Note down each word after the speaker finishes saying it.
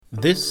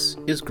This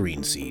is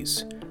Green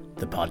Seas,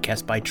 the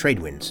podcast by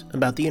Tradewinds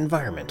about the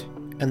environment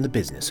and the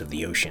business of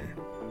the ocean.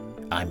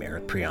 I'm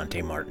Eric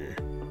Priante Martin.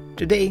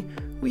 Today,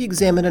 we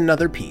examine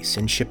another piece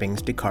in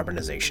shipping's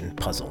decarbonization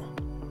puzzle,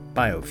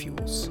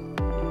 biofuels.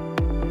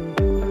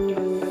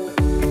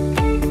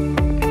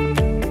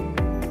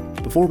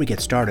 Before we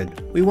get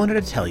started, we wanted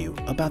to tell you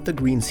about the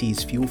Green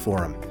Seas Fuel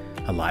Forum,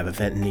 a live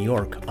event in New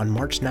York on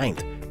March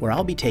 9th, where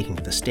I'll be taking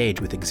to the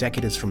stage with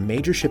executives from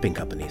major shipping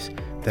companies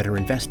that are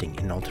investing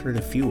in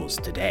alternative fuels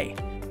today.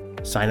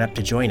 Sign up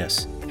to join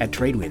us at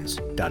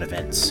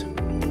tradewinds.events.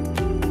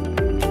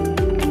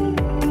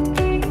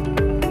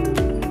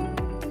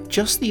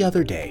 Just the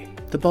other day,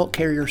 the bulk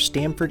carrier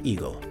Stamford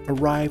Eagle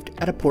arrived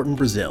at a port in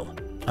Brazil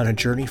on a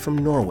journey from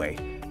Norway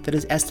that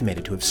is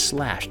estimated to have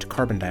slashed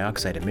carbon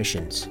dioxide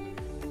emissions.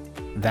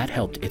 That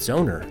helped its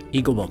owner,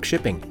 Eagle Bulk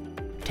Shipping,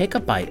 take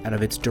a bite out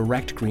of its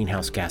direct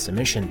greenhouse gas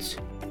emissions.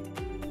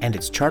 And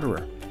its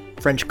charterer,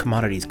 French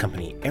commodities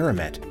company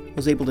Eramet,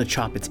 was able to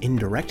chop its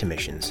indirect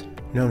emissions,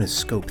 known as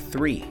Scope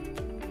 3.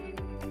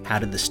 How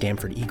did the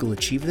Stamford Eagle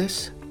achieve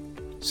this?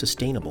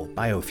 Sustainable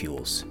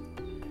biofuels.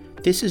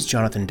 This is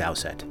Jonathan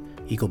Dowsett,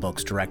 Eagle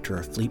Bulk's Director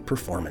of Fleet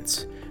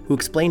Performance, who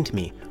explained to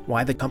me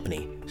why the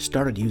company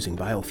started using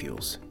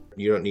biofuels.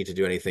 You don't need to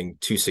do anything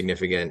too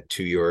significant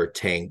to your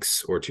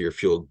tanks or to your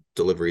fuel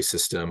delivery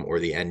system or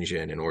the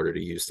engine in order to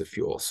use the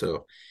fuel.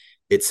 So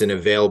it's an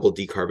available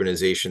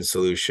decarbonization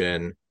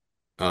solution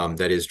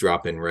that is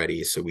drop-in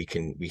ready, so we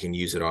can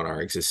use it on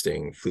our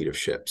existing fleet of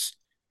ships.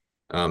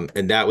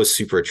 And that was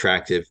super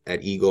attractive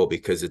at Eagle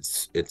because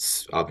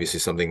it's obviously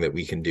something that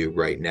we can do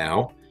right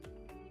now.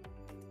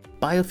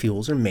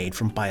 Biofuels are made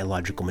from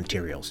biological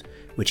materials,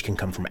 which can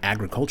come from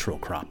agricultural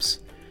crops.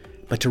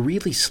 But to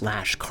really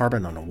slash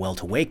carbon on a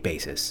well-to-wake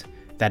basis,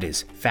 that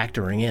is,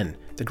 factoring in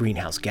the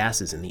greenhouse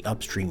gases in the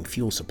upstream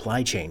fuel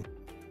supply chain,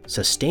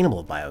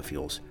 sustainable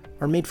biofuels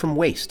are made from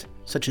waste,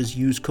 such as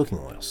used cooking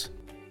oils.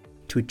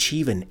 To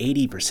achieve an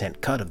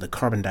 80% cut of the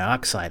carbon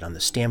dioxide on the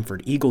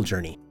Stamford Eagle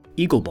journey,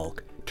 Eagle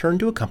Bulk turned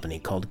to a company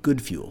called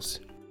Good Fuels.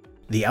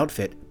 The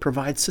outfit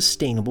provides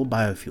sustainable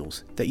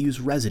biofuels that use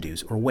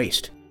residues or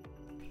waste.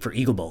 For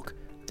Eagle Bulk,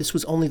 this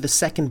was only the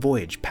second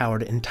voyage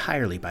powered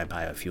entirely by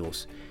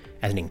biofuels.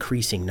 As an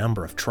increasing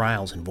number of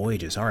trials and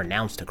voyages are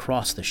announced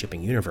across the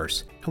shipping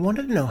universe, I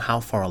wanted to know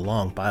how far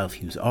along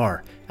biofuels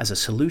are as a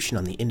solution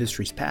on the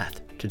industry's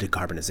path to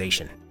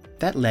decarbonization.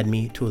 That led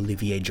me to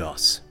Olivier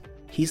Josse.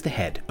 He's the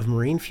head of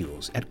marine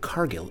fuels at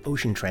Cargill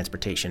Ocean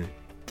Transportation,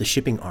 the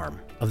shipping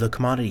arm of the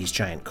commodities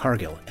giant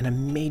Cargill and a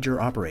major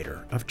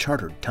operator of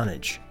chartered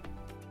tonnage.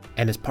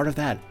 And as part of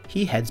that,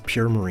 he heads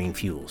Pure Marine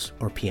Fuels,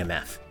 or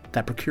PMF,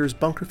 that procures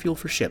bunker fuel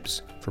for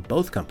ships for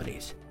both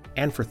companies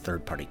and for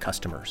third-party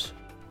customers.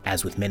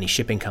 As with many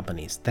shipping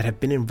companies that have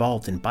been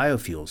involved in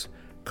biofuels,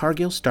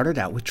 Cargill started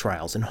out with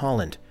trials in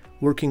Holland,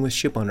 working with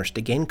ship owners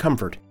to gain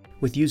comfort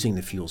with using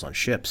the fuels on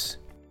ships.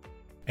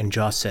 And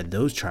Josse said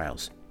those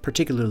trials,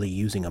 particularly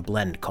using a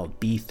blend called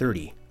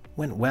B30,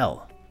 went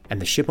well,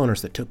 and the ship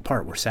owners that took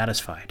part were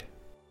satisfied.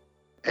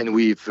 And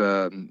we've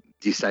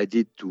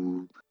decided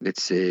to,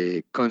 let's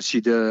say,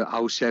 consider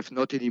ourselves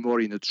not anymore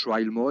in a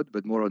trial mode,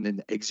 but more on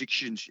an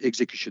execution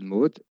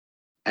mode,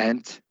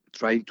 and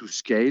trying to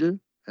scale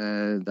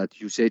that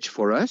usage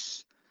for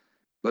us,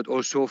 but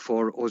also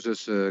for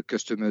other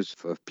customers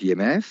for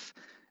PMF,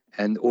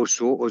 and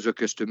also other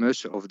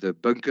customers of the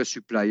bunker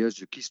suppliers,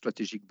 the key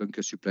strategic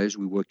bunker suppliers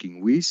we're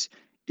working with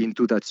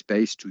into that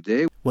space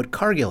today. What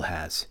Cargill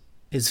has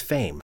is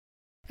fame.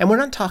 And we're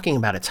not talking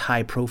about its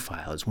high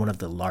profile as one of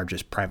the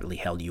largest privately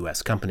held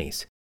U.S.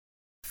 companies.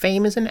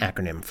 FAME is an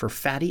acronym for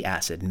fatty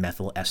acid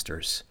methyl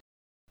esters,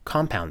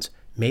 compounds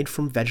made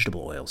from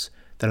vegetable oils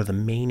that are the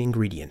main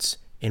ingredients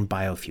in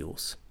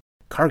biofuels.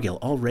 Cargill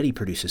already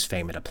produces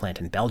FAME at a plant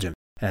in Belgium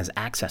and has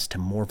access to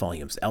more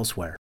volumes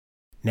elsewhere.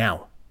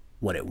 Now,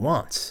 what it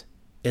wants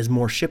is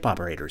more ship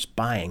operators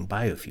buying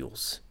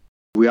biofuels.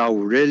 We are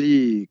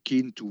really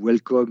keen to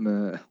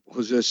welcome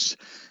others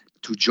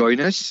to join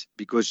us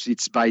because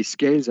it's by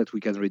scale that we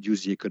can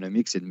reduce the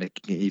economics and make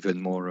it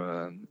even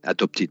more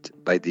adopted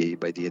by the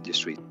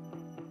industry.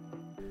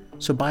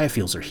 So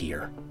biofuels are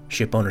here.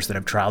 Ship owners that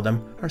have trialed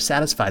them are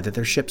satisfied that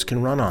their ships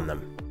can run on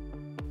them.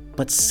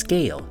 But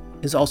scale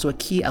is also a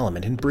key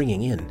element in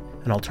bringing in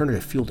an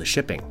alternative fuel to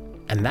shipping,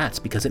 and that's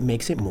because it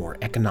makes it more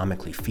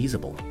economically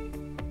feasible.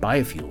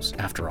 Biofuels,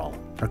 after all,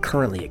 are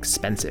currently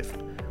expensive,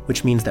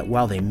 which means that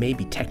while they may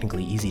be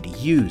technically easy to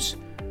use,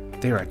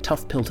 they are a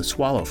tough pill to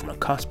swallow from a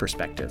cost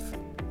perspective.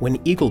 When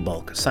Eagle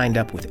Bulk signed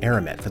up with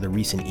Eramet for the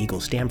recent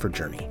Eagle Stamford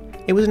journey,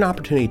 it was an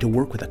opportunity to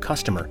work with a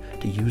customer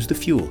to use the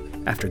fuel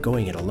after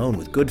going it alone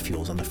with Good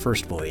Fuels on the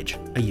first voyage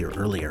a year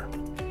earlier.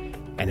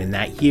 And in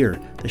that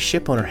year, the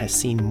ship owner has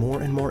seen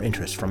more and more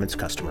interest from its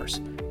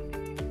customers.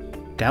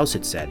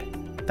 Dowsett said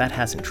that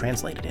hasn't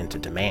translated into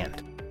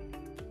demand.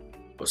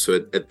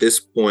 So at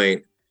this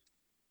point,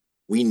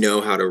 we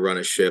know how to run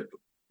a ship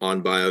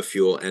on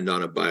biofuel and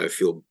on a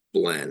biofuel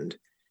blend.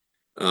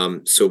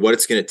 So what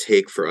it's going to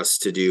take for us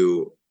to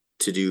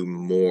do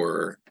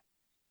more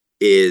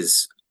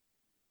is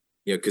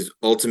because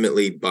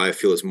ultimately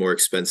biofuel is more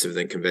expensive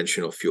than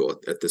conventional fuel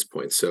at this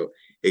point. So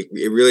it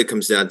really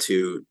comes down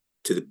to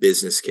the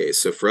business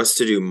case. So for us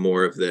to do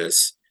more of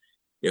this,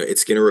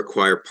 it's going to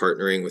require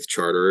partnering with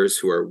charterers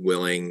who are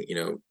willing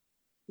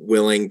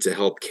to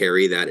help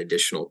carry that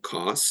additional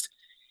cost.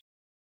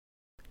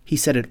 He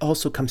said it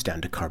also comes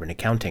down to carbon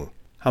accounting,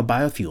 how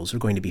biofuels are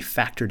going to be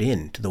factored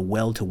into the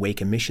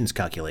well-to-wake emissions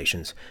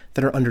calculations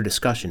that are under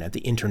discussion at the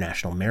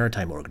International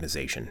Maritime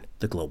Organization,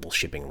 the global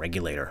shipping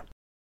regulator.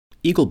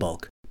 Eagle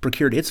Bulk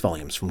procured its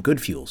volumes from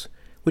Good Fuels,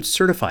 which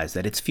certifies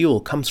that its fuel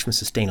comes from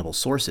sustainable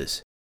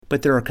sources,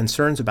 but there are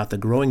concerns about the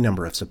growing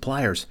number of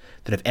suppliers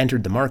that have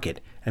entered the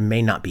market and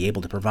may not be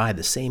able to provide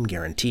the same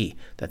guarantee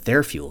that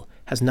their fuel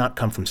has not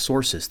come from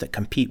sources that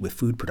compete with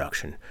food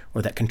production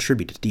or that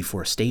contribute to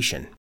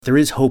deforestation. There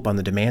is hope on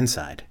the demand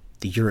side.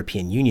 The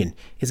European Union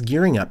is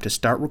gearing up to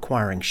start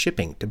requiring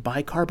shipping to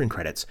buy carbon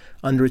credits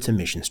under its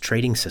emissions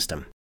trading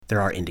system. There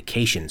are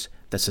indications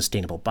that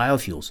sustainable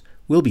biofuels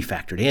will be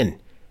factored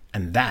in,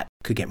 and that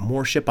could get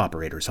more ship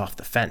operators off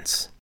the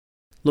fence.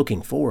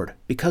 Looking forward,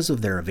 because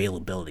of their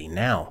availability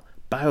now,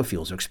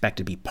 biofuels are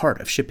expected to be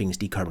part of shipping's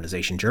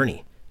decarbonization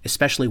journey,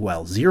 especially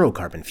while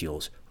zero-carbon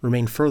fuels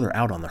remain further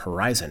out on the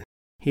horizon.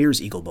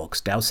 Here's Eagle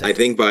Bulk's Dowsett. I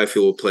think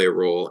biofuel will play a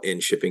role in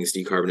shipping's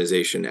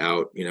decarbonization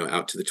out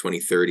to the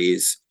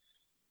 2030s.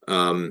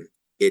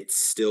 It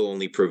still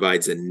only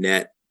provides a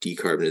net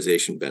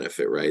decarbonization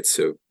benefit, right?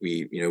 So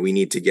we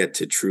need to get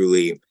to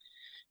truly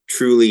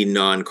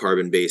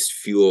non-carbon based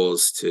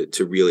fuels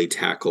to really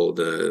tackle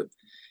the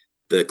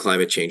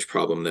climate change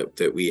problem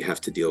that we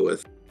have to deal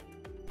with.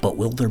 But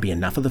will there be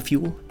enough of the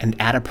fuel and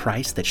at a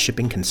price that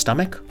shipping can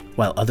stomach,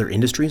 while other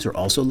industries are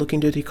also looking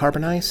to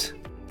decarbonize?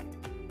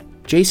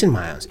 Jason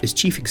Miles is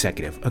chief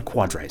executive of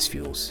Quadrise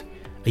Fuels,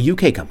 a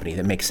UK company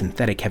that makes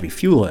synthetic heavy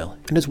fuel oil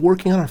and is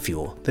working on a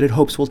fuel that it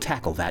hopes will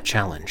tackle that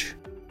challenge.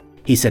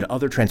 He said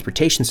other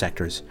transportation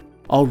sectors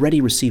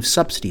already receive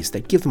subsidies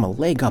that give them a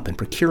leg up in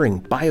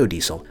procuring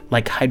biodiesel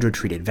like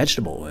hydrotreated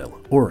vegetable oil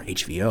or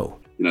HVO.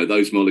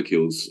 Those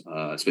molecules,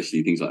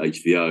 especially things like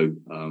HVO,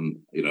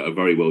 are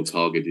very well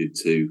targeted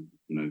to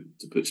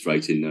put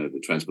straight in the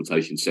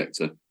transportation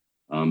sector,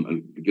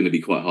 and going to be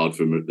quite hard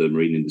for the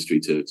marine industry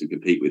to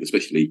compete with,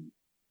 especially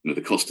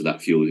the cost of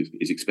that fuel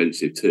is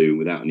expensive too.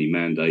 Without any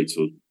mandates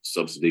or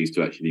subsidies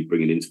to actually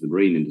bring it into the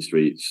marine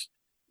industry, it's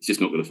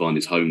just not going to find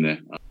its home there.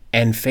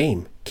 And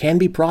FAME can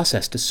be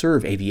processed to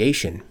serve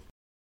aviation.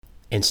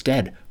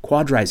 Instead,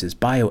 Quadrise's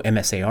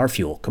bio-MSAR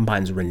fuel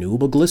combines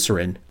renewable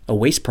glycerin, a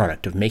waste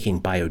product of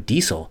making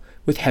biodiesel,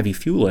 with heavy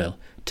fuel oil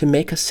to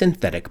make a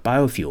synthetic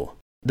biofuel.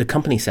 The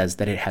company says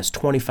that it has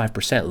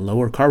 25%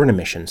 lower carbon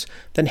emissions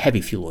than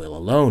heavy fuel oil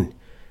alone,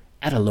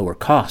 at a lower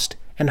cost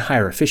and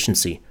higher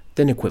efficiency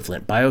than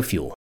equivalent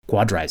biofuel.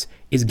 Quadrise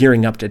is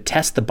gearing up to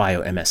test the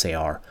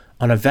bio-MSAR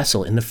on a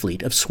vessel in the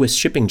fleet of Swiss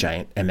shipping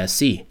giant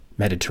MSC,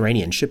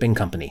 Mediterranean Shipping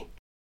Company.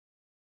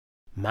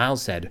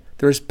 Miles said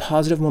there is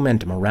positive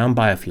momentum around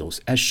biofuels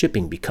as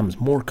shipping becomes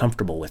more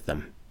comfortable with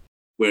them.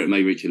 Where it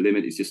may reach a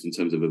limit is just in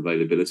terms of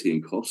availability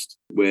and cost.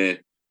 Where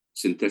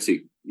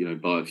synthetic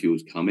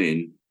biofuels come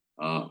in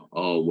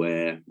are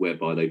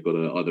whereby they've got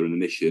either an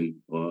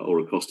emission or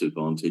a cost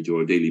advantage,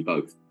 or ideally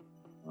both,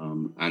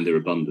 and they're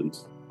abundant.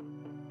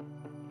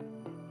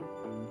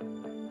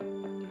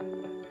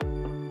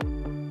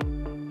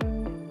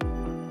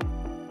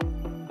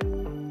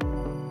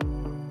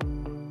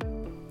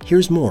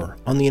 Here's more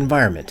on the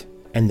environment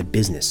and the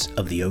business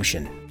of the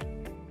ocean.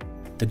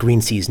 The Green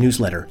Seas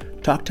newsletter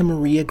talked to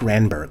Maria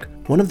Granberg,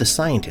 one of the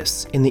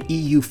scientists in the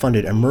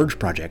EU-funded Emerge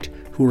project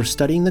who are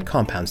studying the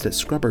compounds that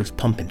scrubbers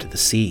pump into the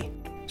sea.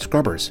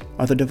 Scrubbers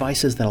are the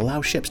devices that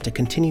allow ships to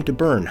continue to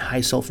burn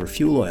high-sulfur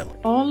fuel oil.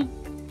 All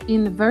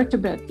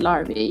invertebrate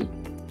larvae,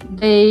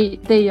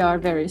 they are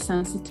very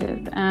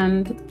sensitive,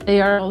 and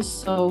they are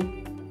also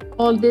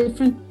all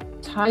different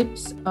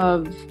types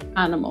of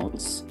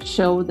animals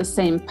show the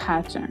same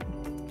pattern.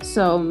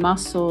 So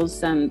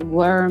mussels and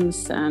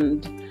worms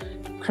and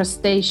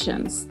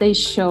crustaceans, they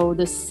show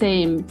the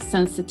same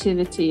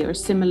sensitivity or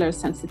similar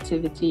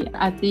sensitivity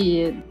at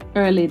the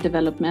early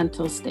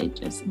developmental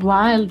stages,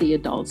 while the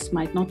adults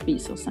might not be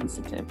so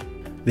sensitive.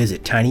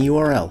 Visit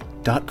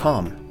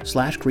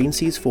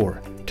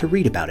tinyurl.com/greenseas4 to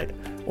read about it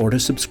or to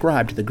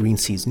subscribe to the Green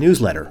Seas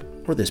newsletter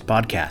or this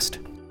podcast.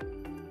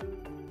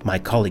 My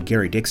colleague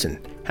Gary Dixon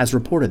has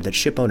reported that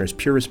shipowners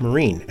Purus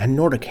Marine and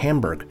Nordic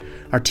Hamburg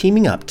are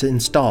teaming up to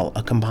install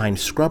a combined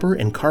scrubber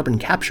and carbon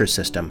capture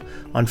system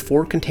on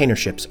 4 container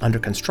ships under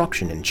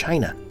construction in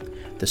China.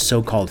 The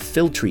so-called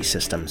Filtree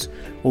systems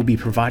will be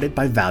provided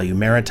by Value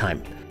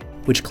Maritime,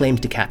 which claims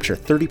to capture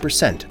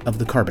 30% of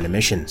the carbon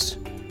emissions.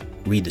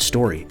 Read the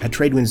story at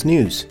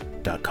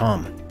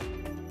tradewindsnews.com.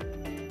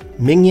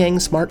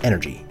 Mingyang Smart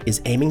Energy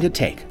is aiming to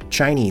take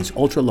Chinese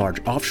ultra-large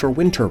offshore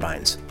wind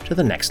turbines to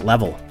the next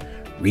level.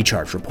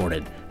 Recharge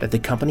reported that the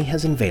company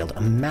has unveiled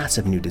a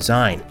massive new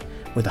design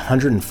with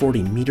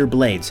 140-meter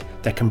blades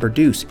that can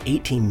produce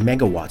 18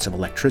 megawatts of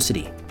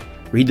electricity.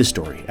 Read the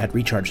story at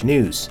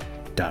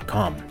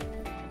rechargenews.com.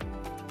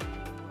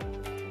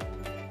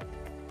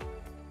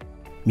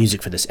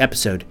 Music for this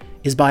episode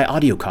is by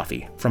Audio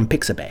Coffee from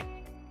Pixabay.